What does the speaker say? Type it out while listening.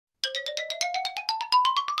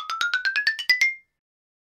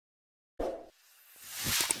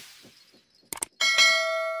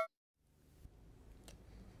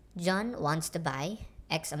John wants to buy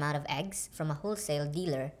X amount of eggs from a wholesale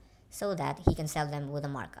dealer so that he can sell them with a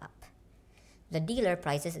markup. The dealer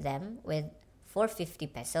prices them with 450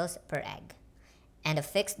 pesos per egg and a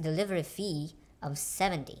fixed delivery fee of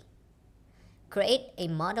 70. Create a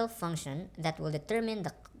model function that will determine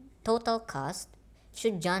the total cost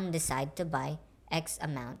should John decide to buy X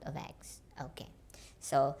amount of eggs. Okay.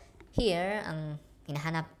 So, here, ang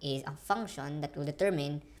hinahanap is a function that will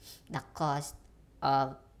determine the cost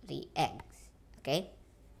of the eggs. Okay?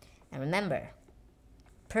 And remember,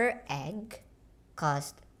 per egg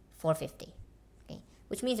cost 450. Okay?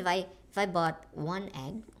 Which means if I bought one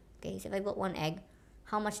egg, okay, so if I bought one egg,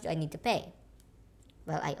 how much do I need to pay?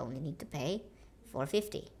 Well, I only need to pay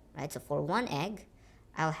 450, right? So for one egg,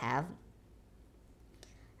 I'll have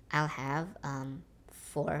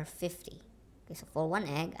 450. Okay, so for one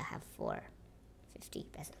egg, I have 450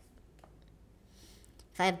 pesos.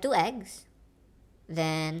 If I have two eggs,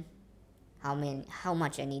 then how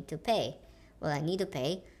much I need to pay? Well, I need to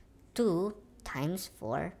pay 2 times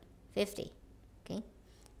 450. Okay?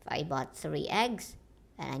 If I bought 3 eggs,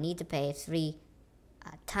 then I need to pay 3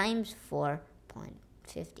 times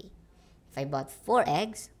 4.50. If I bought 4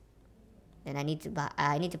 eggs, then I need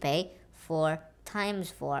to pay 4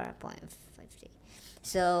 times 4.50.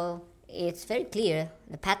 So it's very clear,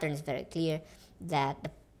 the pattern is very clear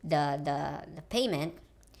that the payment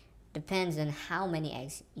depends on how many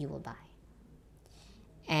eggs you will buy.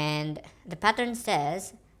 And the pattern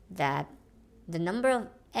says that the number of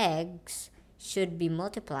eggs should be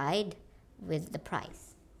multiplied with the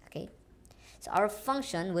price. Okay? So our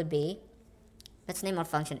function would be, let's name our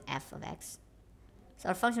function f of x. So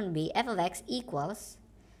our function would be f of x equals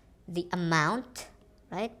the amount,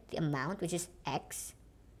 right? The amount, which is x,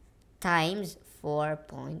 times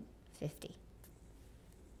 4.50.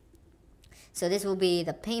 So this will be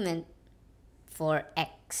the payment for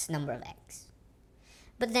x number of eggs.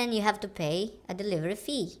 But then you have to pay a delivery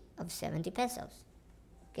fee of 70 pesos.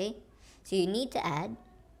 Okay? So you need to add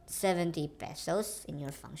 70 pesos in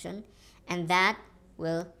your function, and that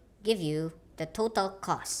will give you the total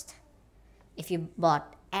cost if you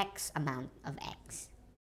bought X amount of eggs.